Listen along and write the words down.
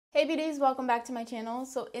Hey beauties, welcome back to my channel.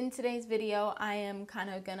 So in today's video, I am kind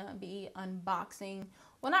of gonna be unboxing,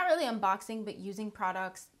 well not really unboxing, but using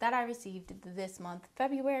products that I received this month,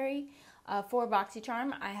 February, for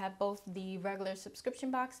Boxycharm. I have both the regular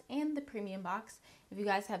subscription box and the premium box. If you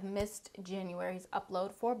guys have missed January's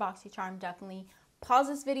upload for Boxycharm, definitely pause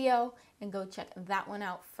this video and go check that one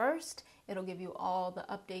out first. It'll give you all the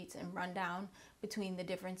updates and rundown between the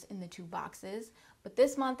difference in the two boxes. But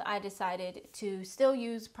this month I decided to still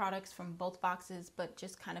use products from both boxes, but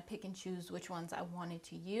just kind of pick and choose which ones I wanted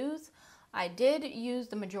to use. I did use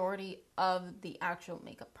the majority of the actual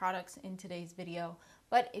makeup products in today's video,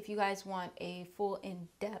 but if you guys want a full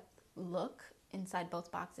in-depth look inside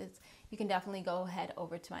both boxes, you can definitely go ahead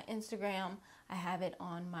over to my Instagram. I have it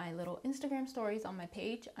on my little Instagram stories on my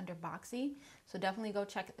page under Boxy, so definitely go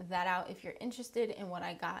check that out if you're interested in what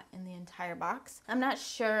I got in the entire box. I'm not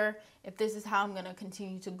sure if this is how I'm going to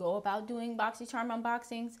continue to go about doing Boxycharm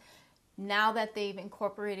unboxings now that they've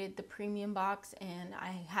incorporated the premium box and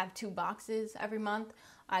I have two boxes every month.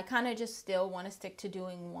 I kind of just still want to stick to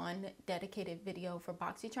doing one dedicated video for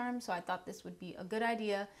Boxycharm, so I thought this would be a good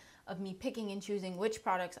idea of me picking and choosing which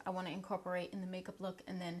products I want to incorporate in the makeup look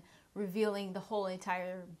and then revealing the whole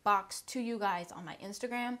entire box to you guys on my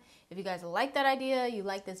Instagram. If you guys like that idea, you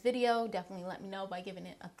like this video, definitely let me know by giving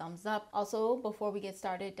it a thumbs up. Also, before we get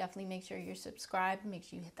started, definitely make sure you're subscribed. Make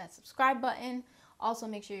sure you hit that subscribe button. Also,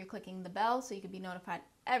 make sure you're clicking the bell so you can be notified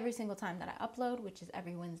every single time that I upload, which is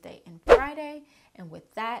every Wednesday and Friday. And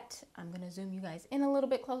with that, I'm going to zoom you guys in a little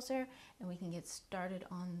bit closer and we can get started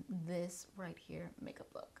on this right here makeup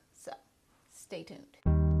look. So, stay tuned.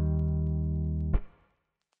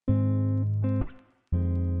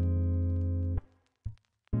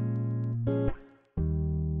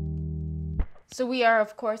 So we are,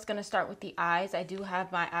 of course, going to start with the eyes. I do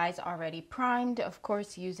have my eyes already primed, of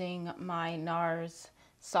course, using my NARS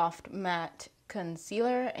Soft Matte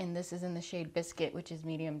Concealer, and this is in the shade Biscuit, which is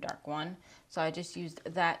medium dark one. So I just used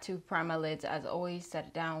that to prime my lids. As always, set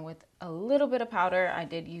it down with a little bit of powder. I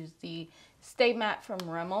did use the Stay Matte from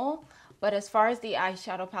Rimmel. But as far as the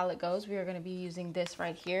eyeshadow palette goes, we are going to be using this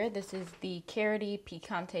right here. This is the Carity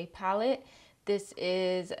Picante palette. This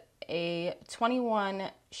is a 21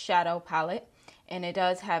 shadow palette. And it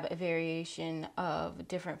does have a variation of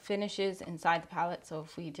different finishes inside the palette. So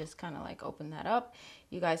if we just kind of like open that up,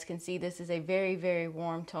 you guys can see this is a very, very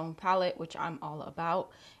warm tone palette, which I'm all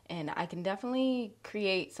about. And I can definitely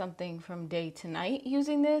create something from day to night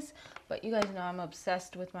using this. But you guys know I'm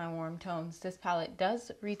obsessed with my warm tones. This palette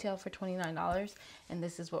does retail for $29. And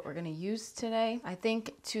this is what we're going to use today. I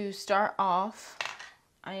think to start off,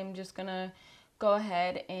 I am just going to go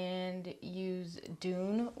ahead and use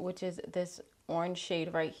Dune, which is this orange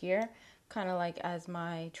shade right here, kind of like as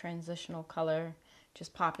my transitional color,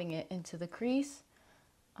 just popping it into the crease.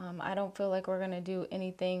 I don't feel like we're going to do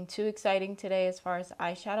anything too exciting today as far as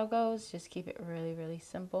eyeshadow goes. Just keep it really, really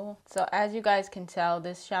simple. So as you guys can tell,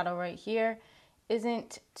 this shadow right here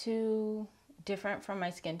isn't too different from my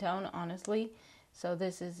skin tone, honestly. So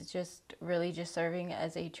this is just really just serving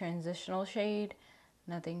as a transitional shade,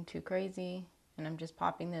 nothing too crazy. And I'm just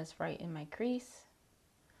popping this right in my crease.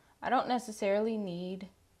 I don't necessarily need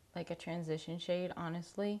like a transition shade,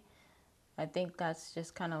 honestly. I think that's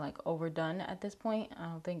just kind of like overdone at this point. I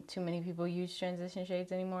don't think too many people use transition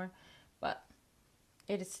shades anymore, but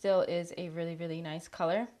it still is a really, really nice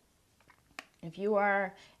color. If you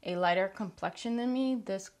are a lighter complexion than me,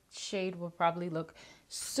 this shade will probably look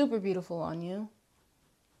super beautiful on you.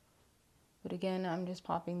 But again, I'm just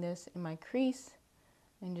popping this in my crease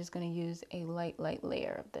and just going to use a light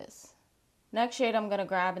layer of this. Next shade I'm going to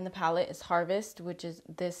grab in the palette is Harvest, which is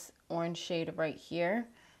this orange shade right here.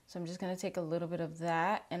 So I'm just going to take a little bit of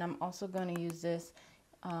that, and I'm also going to use this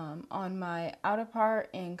on my outer part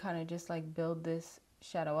and kind of just like build this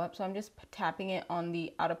shadow up. So I'm just tapping it on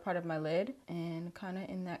the outer part of my lid and kind of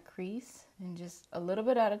in that crease, and just a little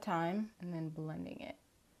bit at a time, and then blending it.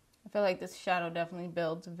 I feel like this shadow definitely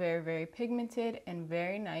builds very, very pigmented and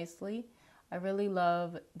very nicely. I really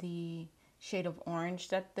love the shade of orange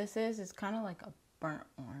that this is. It's kind of like a burnt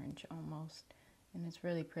orange almost, and it's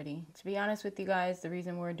really pretty. To be honest with you guys, the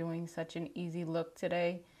reason we're doing such an easy look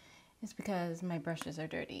today is because my brushes are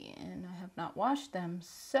dirty and I have not washed them.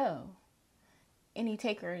 So any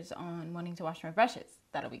takers on wanting to wash my brushes,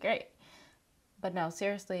 that'll be great. But no,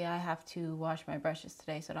 seriously, I have to wash my brushes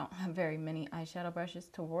today, so I don't have very many eyeshadow brushes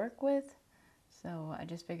to work with. So I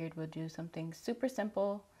just figured we'll do something super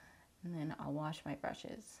simple, and then I'll wash my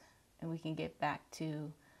brushes and we can get back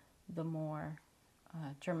to the more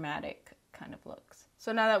dramatic kind of looks.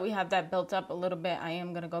 So now that we have that built up a little bit, I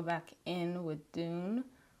am going to go back in with Dune,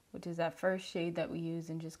 which is that first shade that we use,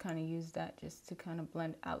 and just kind of use that just to kind of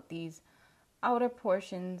blend out these outer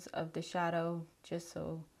portions of the shadow, just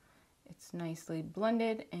so it's nicely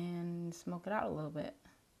blended, and smoke it out a little bit.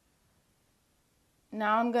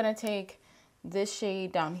 Now I'm gonna take this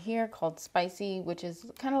shade down here called Spicy, which is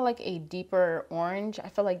kind of like a deeper orange. I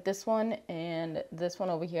feel like this one and this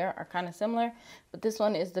one over here are kind of similar, but this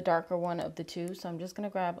one is the darker one of the two. So I'm just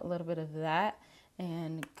gonna grab a little bit of that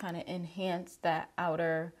and kind of enhance that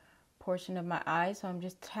outer portion of my eye. So I'm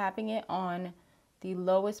just tapping it on the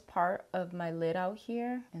lowest part of my lid out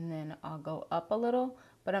here, and then I'll go up a little,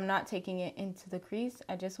 but I'm not taking it into the crease.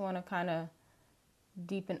 I just want to kind of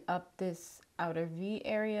deepen up this outer V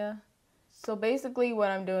area. So basically what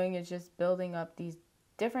I'm doing is just building up these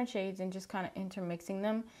different shades and just kind of intermixing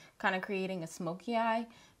them, kind of creating a smoky eye.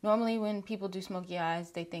 Normally when people do smoky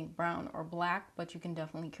eyes, they think brown or black, but you can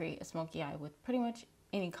definitely create a smoky eye with pretty much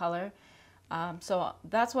any color. So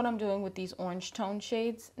that's what I'm doing with these orange tone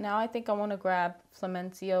shades. Now I think I want to grab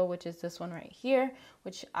Flamencio, which is this one right here,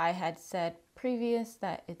 which I had said previous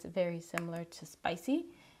that it's very similar to Spicy.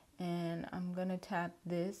 And I'm going to tap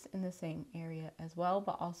this in the same area as well,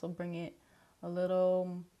 but also bring it a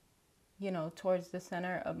little, you know, towards the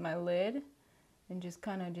center of my lid, and just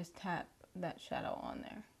kind of just tap that shadow on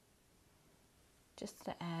there, just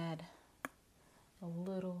to add a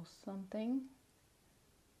little something.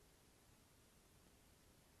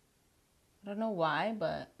 I don't know why,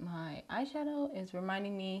 but my eyeshadow is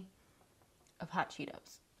reminding me of Hot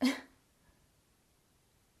Cheetos.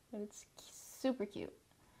 But it's super cute.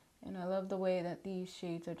 And I love the way that these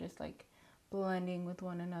shades are just like blending with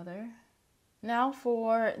one another. Now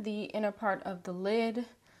for the inner part of the lid,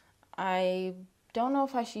 I don't know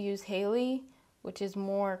if I should use Haley, which is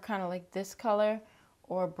more kind of like this color,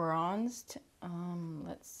 or bronzed.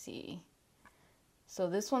 Let's see. So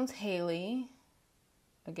this one's Haley.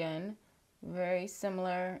 Again, very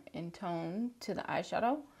similar in tone to the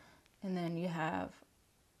eyeshadow. And then you have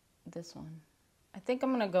this one. I think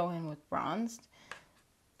I'm gonna go in with bronzed,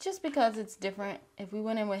 just because it's different. If we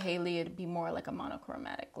went in with Haley, it'd be more like a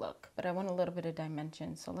monochromatic look, but I want a little bit of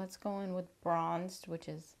dimension. So let's go in with bronzed, which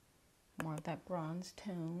is more of that bronze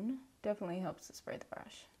tone. Definitely helps to spray the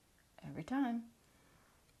brush every time.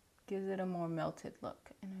 Gives it a more melted look,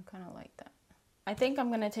 and I kind of like that. I think I'm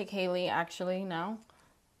gonna take Haley actually now,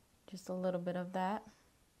 just a little bit of that.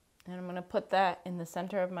 And I'm gonna put that in the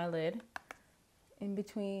center of my lid, in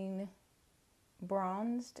between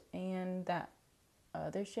bronzed and that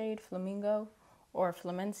other shade, Flamingo or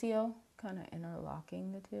Flamencio, kind of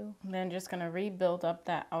interlocking the two. And then just gonna rebuild up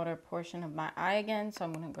that outer portion of my eye again. So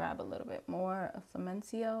I'm gonna grab a little bit more of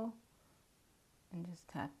Flamencio and just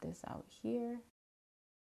tap this out here.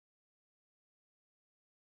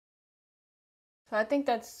 So I think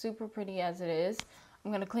that's super pretty as it is.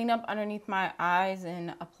 I'm gonna clean up underneath my eyes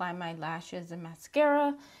and apply my lashes and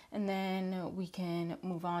mascara, and then we can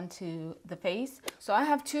move on to the face. So I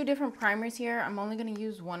have two different primers here. I'm only gonna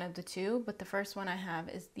use one of the two, but the first one I have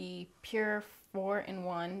is the Pure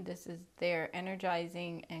 4-in-1. This is their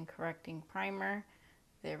energizing and correcting primer.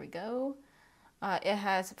 There we go. It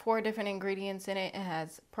has 4 different ingredients in it. It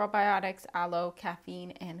has probiotics, aloe,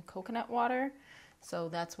 caffeine, and coconut water. So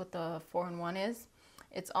that's what the 4-in-1 is.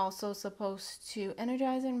 It's also supposed to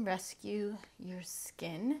energize and rescue your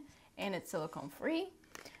skin, and it's silicone free.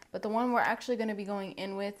 But the one we're actually going to be going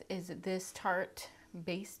in with is this Tarte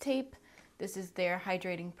base tape. This is their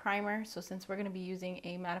hydrating primer. So since we're going to be using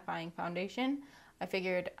a mattifying foundation, I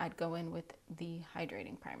figured I'd go in with the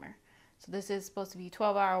hydrating primer. So this is supposed to be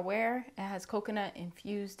 12-hour wear. It has coconut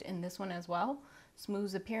infused in this one as well.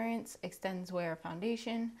 Smooths appearance, extends wear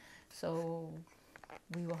foundation. So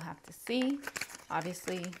we will have to see.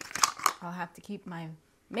 Obviously, I'll have to keep my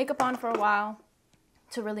makeup on for a while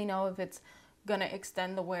to really know if it's gonna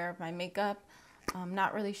extend the wear of my makeup. I'm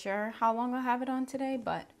not really sure how long I'll have it on today,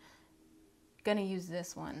 but gonna use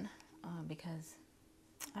this one because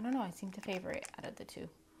I don't know, I seem to favor it out of the two.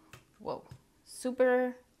 Whoa,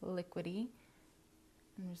 super liquidy.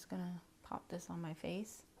 I'm just gonna pop this on my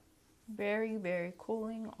face. Very, very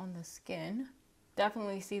cooling on the skin.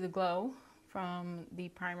 Definitely see the glow from the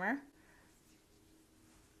primer.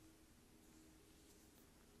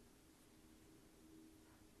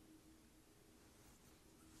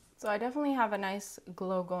 So I definitely have a nice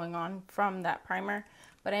glow going on from that primer,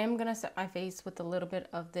 but I am gonna set my face with a little bit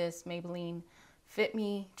of this Maybelline Fit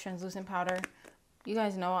Me translucent powder. You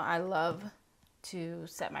guys know I love to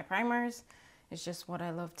set my primers. It's just what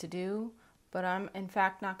I love to do, but I'm in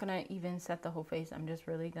fact not gonna even set the whole face. I'm just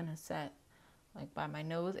really gonna set like by my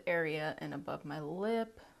nose area and above my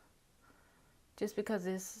lip, just because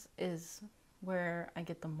this is where I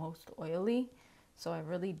get the most oily. So I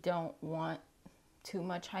really don't want too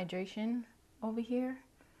much hydration over here.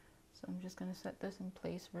 So I'm just gonna set this in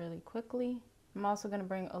place really quickly. I'm also gonna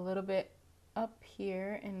bring a little bit up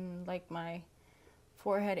here in like my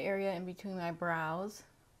forehead area in between my brows.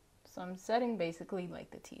 So I'm setting basically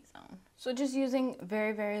like the T-zone. So just using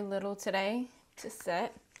very, very little today to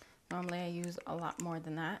set. Normally I use a lot more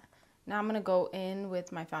than that. Now I'm gonna go in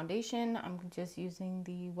with my foundation. I'm just using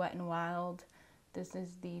the Wet n Wild. This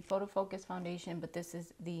is the Photo Focus foundation, but this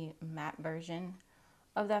is the matte version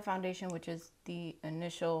of that foundation, which is the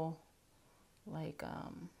initial like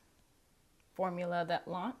formula that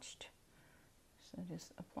launched. So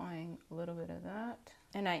just applying a little bit of that.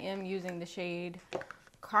 And I am using the shade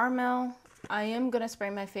Caramel. I am gonna spray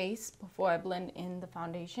my face before I blend in the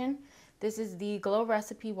foundation. This is the Glow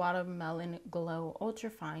Recipe Watermelon Glow Ultra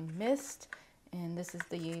Fine Mist. And this is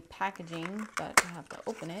the packaging, but I have to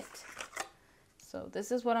open it. So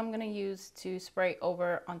this is what I'm gonna use to spray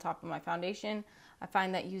over on top of my foundation. I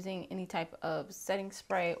find that using any type of setting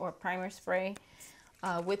spray or primer spray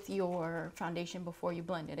with your foundation before you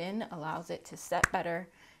blend it in allows it to set better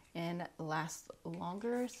and last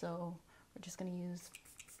longer. So we're just gonna use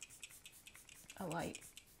a light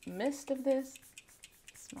mist of this.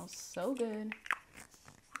 It smells so good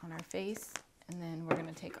on our face. And then we're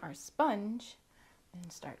gonna take our sponge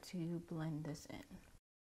and start to blend this in.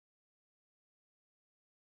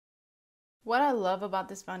 What I love about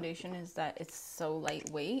this foundation is that it's so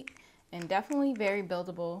lightweight and definitely very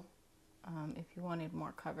buildable if you wanted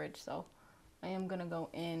more coverage. So I am gonna go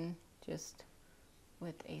in just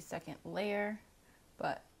with a second layer,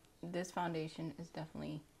 but this foundation is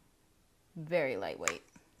definitely very lightweight.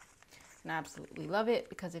 And I absolutely love it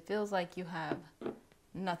because it feels like you have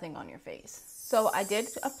nothing on your face. So I did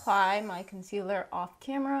apply my concealer off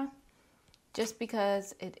camera just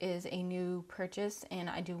because it is a new purchase and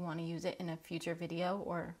I do want to use it in a future video,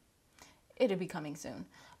 or it'll be coming soon.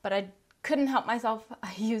 But I couldn't help myself.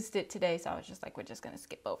 I used it today, so I was just like, we're just gonna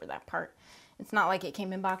skip over that part. It's not like it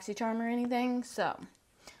came in Boxycharm or anything. So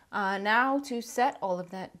now to set all of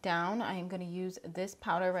that down, I am gonna use this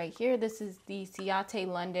powder right here. This is the Ciate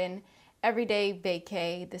London Everyday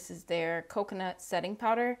Vacay. This is their coconut setting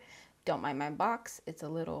powder. Don't mind my box. It's a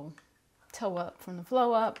little toe up from the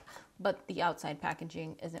flow up, but the outside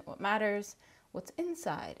packaging isn't what matters. What's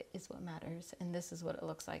inside is what matters. And this is what it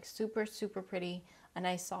looks like. Super, super pretty. A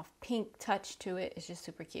nice soft pink touch to it. It's just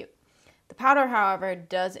super cute. The powder, however,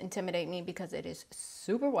 does intimidate me because it is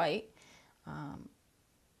super white.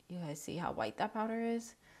 You guys see how white that powder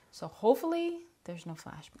is? So hopefully there's no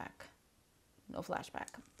flashback. No flashback,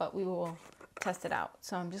 but we will test it out.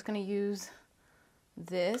 So I'm just gonna use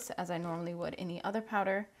this as I normally would any other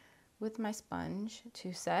powder with my sponge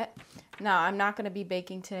to set. Now, I'm not gonna be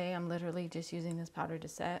baking today. I'm literally just using this powder to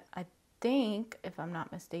set. I think, if I'm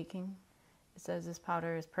not mistaken, it says this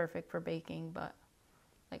powder is perfect for baking, but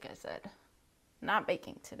like I said, not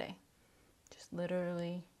baking today. Just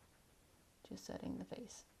literally just setting the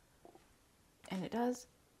face. And it does,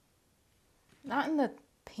 not in the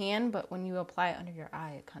pan, but when you apply it under your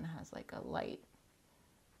eye, it kind of has like a light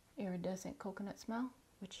iridescent coconut smell,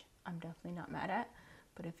 which I'm definitely not mad at.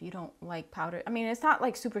 But if you don't like powder, I mean, it's not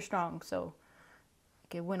like super strong, so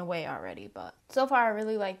like it went away already. But so far, I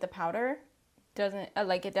really like the powder. Doesn't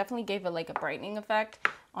like it definitely gave it like a brightening effect.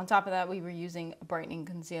 On top of that, we were using a brightening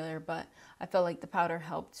concealer, but I felt like the powder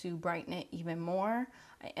helped to brighten it even more.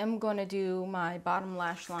 I am going to do my bottom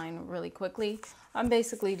lash line really quickly. I'm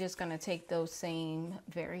basically just going to take those same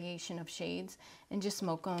variation of shades and just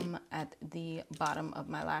smoke them at the bottom of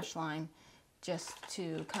my lash line, just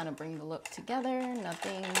to kind of bring the look together.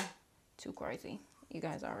 Nothing too crazy. You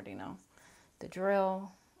guys already know the drill.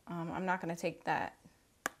 I'm not going to take that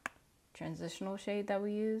transitional shade that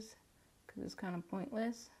we use because it's kind of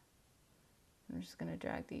pointless. I'm just going to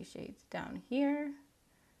drag these shades down here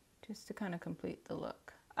just to kind of complete the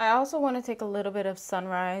look. I also want to take a little bit of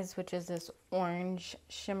Sunrise, which is this orange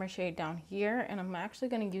shimmer shade down here, and I'm actually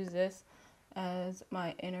going to use this as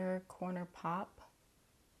my inner corner pop.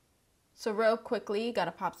 So real quickly, got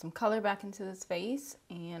to pop some color back into this face,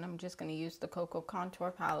 and I'm just going to use the Cocoa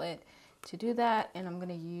Contour palette to do that, and I'm going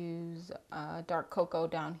to use dark cocoa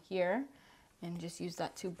down here and just use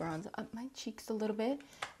that to bronze up my cheeks a little bit.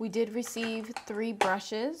 We did receive 3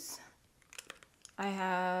 brushes. I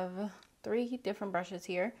have 3 different brushes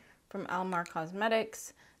here from Almar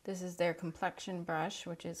Cosmetics. This is their complexion brush,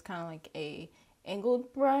 which is kind of like a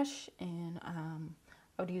angled brush, and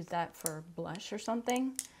I would use that for blush or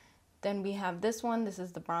something. Then we have this one. This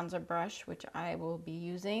is the bronzer brush, which I will be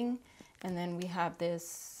using. And then we have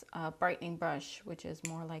this brightening brush, which is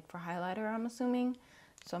more like for highlighter, I'm assuming.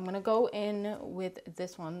 So I'm gonna go in with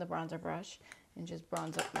this one, the bronzer brush, and just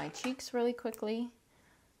bronze up my cheeks really quickly.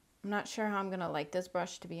 I'm not sure how I'm gonna like this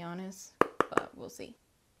brush, to be honest, but we'll see.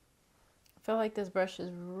 I feel like this brush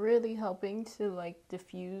is really helping to like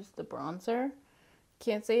diffuse the bronzer.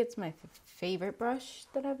 Can't say it's my favorite brush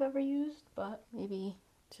that I've ever used, but maybe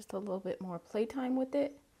just a little bit more playtime with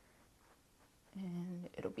it and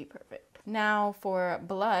it'll be perfect. Now for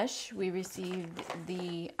blush, we received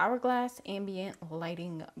the Hourglass Ambient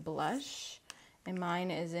Lighting Blush, and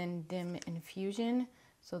mine is in Dim Infusion.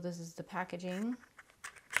 So this is the packaging.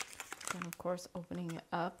 And of course, opening it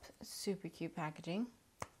up, super cute packaging.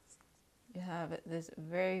 You have this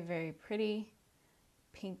very, very pretty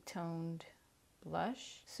pink toned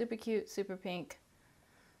blush. Super cute, super pink.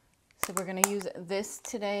 So we're gonna use this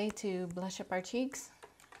today to blush up our cheeks.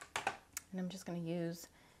 And I'm just gonna use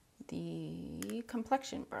the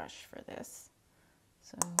complexion brush for this.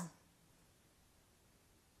 So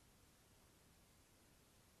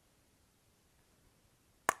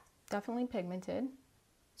definitely pigmented.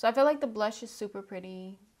 So I feel like the blush is super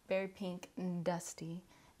pretty, very pink and dusty,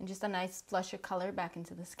 and just a nice flush of color back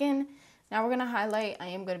into the skin. Now we're gonna highlight. I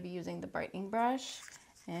am gonna be using the brightening brush,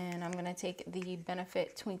 and I'm gonna take the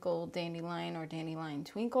Benefit Twinkle Dandelion or Dandelion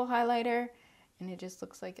Twinkle highlighter, and it just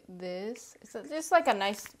looks like this. It's just like a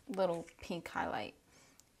nice little pink highlight.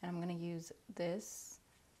 And I'm gonna use this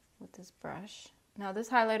with this brush. Now this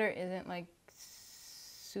highlighter isn't like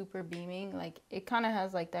super beaming. Like it kind of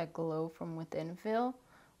has like that glow from within feel,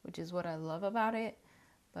 which is what I love about it.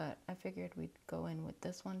 But I figured we'd go in with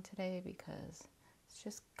this one today because it's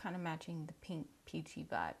just kind of matching the pink peachy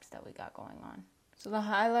vibes that we got going on. So the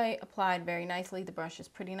highlight applied very nicely. The brush is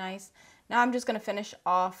pretty nice. Now I'm just gonna finish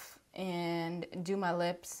off and do my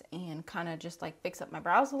lips and kind of just like fix up my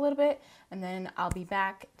brows a little bit, and then I'll be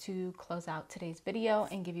back to close out today's video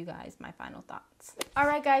and give you guys my final thoughts. All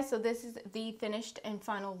right guys, so this is the finished and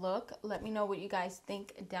final look. Let me know what you guys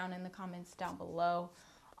think down in the comments down below.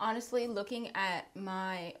 Honestly, looking at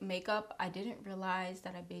my makeup, I didn't realize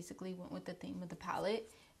that I basically went with the theme of the palette,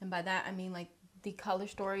 and by that I mean like the color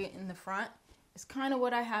story in the front is kind of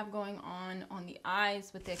what I have going on the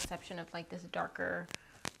eyes, with the exception of like this darker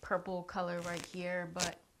purple color right here,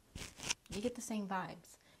 but you get the same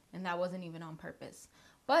vibes, and that wasn't even on purpose.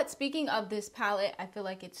 But speaking of this palette, I feel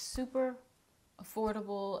like it's super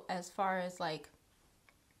affordable as far as like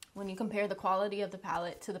when you compare the quality of the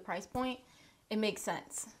palette to the price point. It makes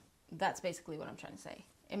sense. That's basically what I'm trying to say.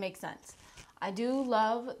 It makes sense. I do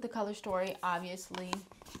love the color story, obviously.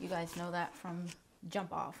 You guys know that from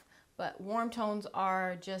jump off. But warm tones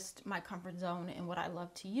are just my comfort zone and what I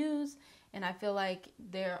love to use. And I feel like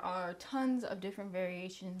there are tons of different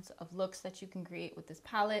variations of looks that you can create with this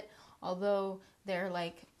palette. Although they're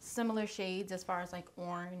like similar shades as far as like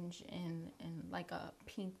orange and like a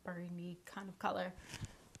pink burgundy kind of color.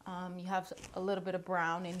 You have a little bit of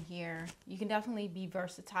brown in here. You can definitely be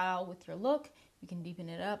versatile with your look. You can deepen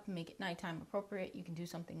it up, make it nighttime appropriate. You can do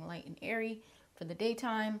something light and airy for the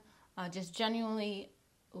daytime. Just genuinely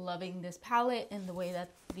loving this palette and the way that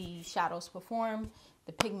the shadows perform.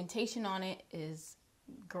 The pigmentation on it is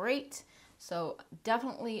great. So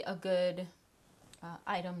definitely a good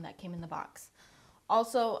item that came in the box.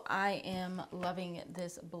 Also, I am loving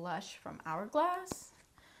this blush from Hourglass.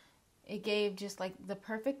 It gave just like the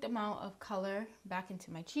perfect amount of color back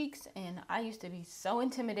into my cheeks, and I used to be so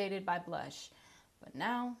intimidated by blush, but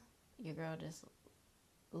now your girl just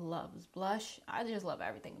loves blush. I just love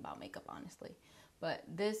everything about makeup, honestly. But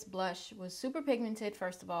this blush was super pigmented,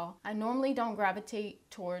 first of all. I normally don't gravitate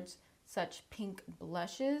towards such pink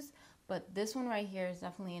blushes, but this one right here is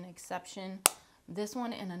definitely an exception. This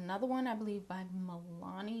one and another one, I believe by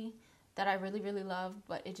Milani, that I really, really love,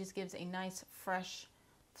 but it just gives a nice, fresh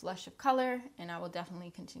flush of color, and I will definitely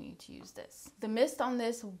continue to use this. The mist on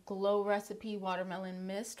this Glow Recipe Watermelon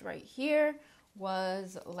Mist right here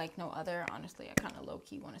was like no other. Honestly, I kind of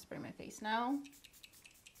low-key want to spray my face now.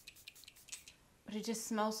 But it just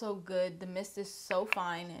smells so good. The mist is so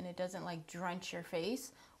fine, and it doesn't like drench your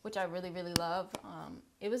face, which I really, really love.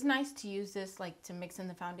 It was nice to use this like to mix in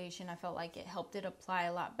the foundation. I felt like it helped it apply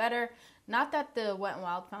a lot better. Not that the Wet n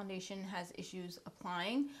Wild foundation has issues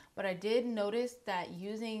applying, but I did notice that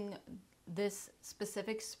using this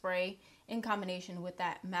specific spray in combination with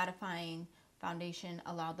that mattifying foundation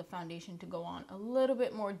allowed the foundation to go on a little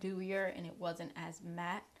bit more dewier, and it wasn't as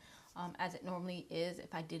matte as it normally is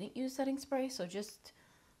if I didn't use setting spray. So just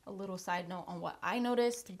a little side note on what I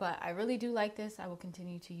noticed, but I really do like this. I will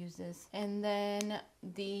continue to use this. And then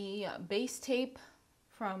the base tape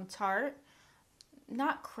from Tarte.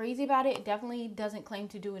 not crazy about it. It definitely doesn't claim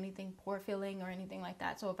to do anything pore filling or anything like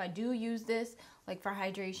that. So if I do use this like for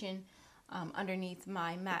hydration underneath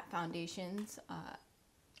my matte foundations,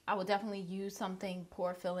 I will definitely use something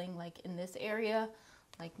pore filling like in this area,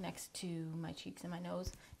 like next to my cheeks and my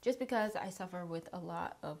nose, just because I suffer with a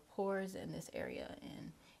lot of pores in this area.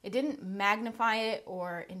 And it didn't magnify it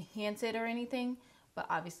or enhance it or anything, but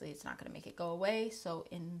obviously it's not going to make it go away. So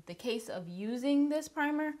in the case of using this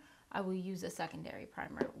primer, I will use a secondary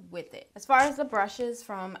primer with it. As far as the brushes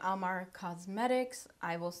from Almar Cosmetics,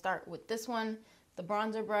 I will start with this one, the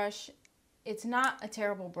bronzer brush. It's not a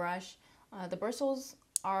terrible brush. The bristles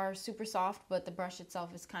are super soft, but the brush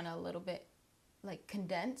itself is kind of a little bit like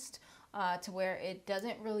condensed to where it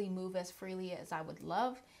doesn't really move as freely as I would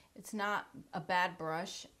love. It's not a bad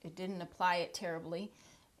brush. It didn't apply it terribly.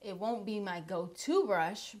 It won't be my go-to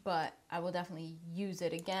brush, but I will definitely use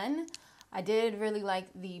it again. I did really like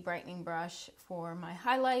the brightening brush for my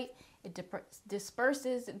highlight. It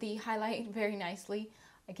disperses the highlight very nicely.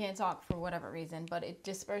 I can't talk for whatever reason, but it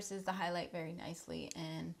disperses the highlight very nicely,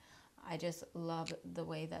 and I just love the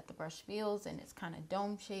way that the brush feels, and it's kind of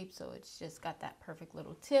dome shaped, so it's just got that perfect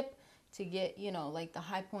little tip to get, you know, like the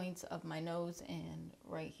high points of my nose and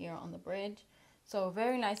right here on the bridge. So a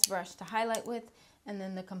very nice brush to highlight with. And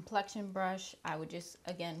then the complexion brush, I would just,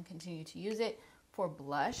 again, continue to use it for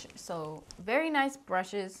blush. So very nice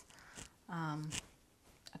brushes. I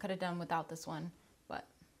could have done without this one, but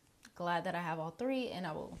glad that I have all three, and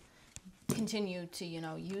I will continue to, you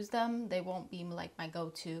know, use them. They won't be like my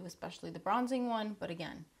go-to, especially the bronzing one, but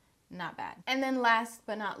again, not bad. And then last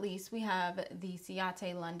but not least, we have the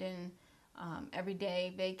Ciate London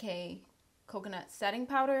Everyday Vacay Coconut Setting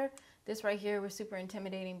Powder. This right here was super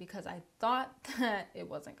intimidating because I thought that it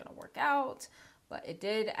wasn't gonna work out, but it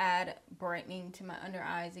did add brightening to my under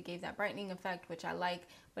eyes. It gave that brightening effect, which I like,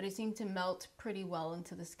 but it seemed to melt pretty well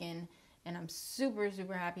into the skin. And I'm super,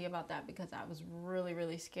 super happy about that because I was really,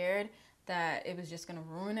 really scared that it was just gonna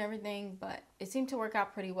ruin everything, but it seemed to work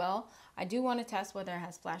out pretty well. I do want to test whether it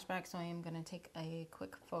has flashback, so I am gonna take a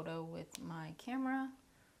quick photo with my camera.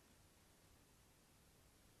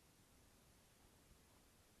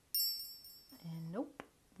 And nope,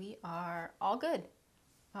 we are all good.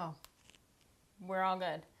 Oh, we're all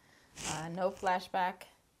good. No flashback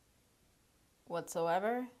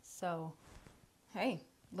whatsoever. So, hey,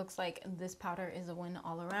 looks like this powder is a win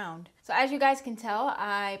all around. So as you guys can tell,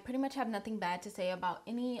 I pretty much have nothing bad to say about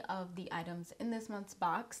any of the items in this month's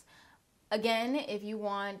box. Again, if you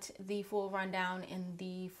want the full rundown and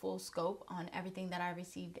the full scope on everything that I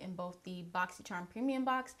received in both the Boxycharm Premium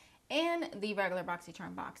box and the regular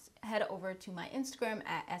Boxycharm box, head over to my Instagram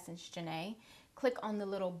at Essence-CNIHGCUP. Click on the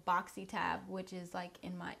little Boxy tab, which is like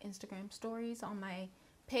in my Instagram stories on my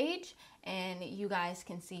page, and you guys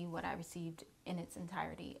can see what I received in its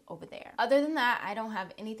entirety over there. Other than that, I don't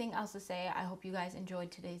have anything else to say. I hope you guys enjoyed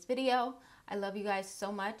today's video. I love you guys so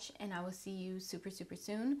much, and I will see you super, super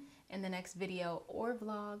soon in the next video or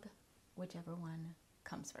vlog, whichever one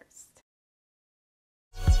comes first.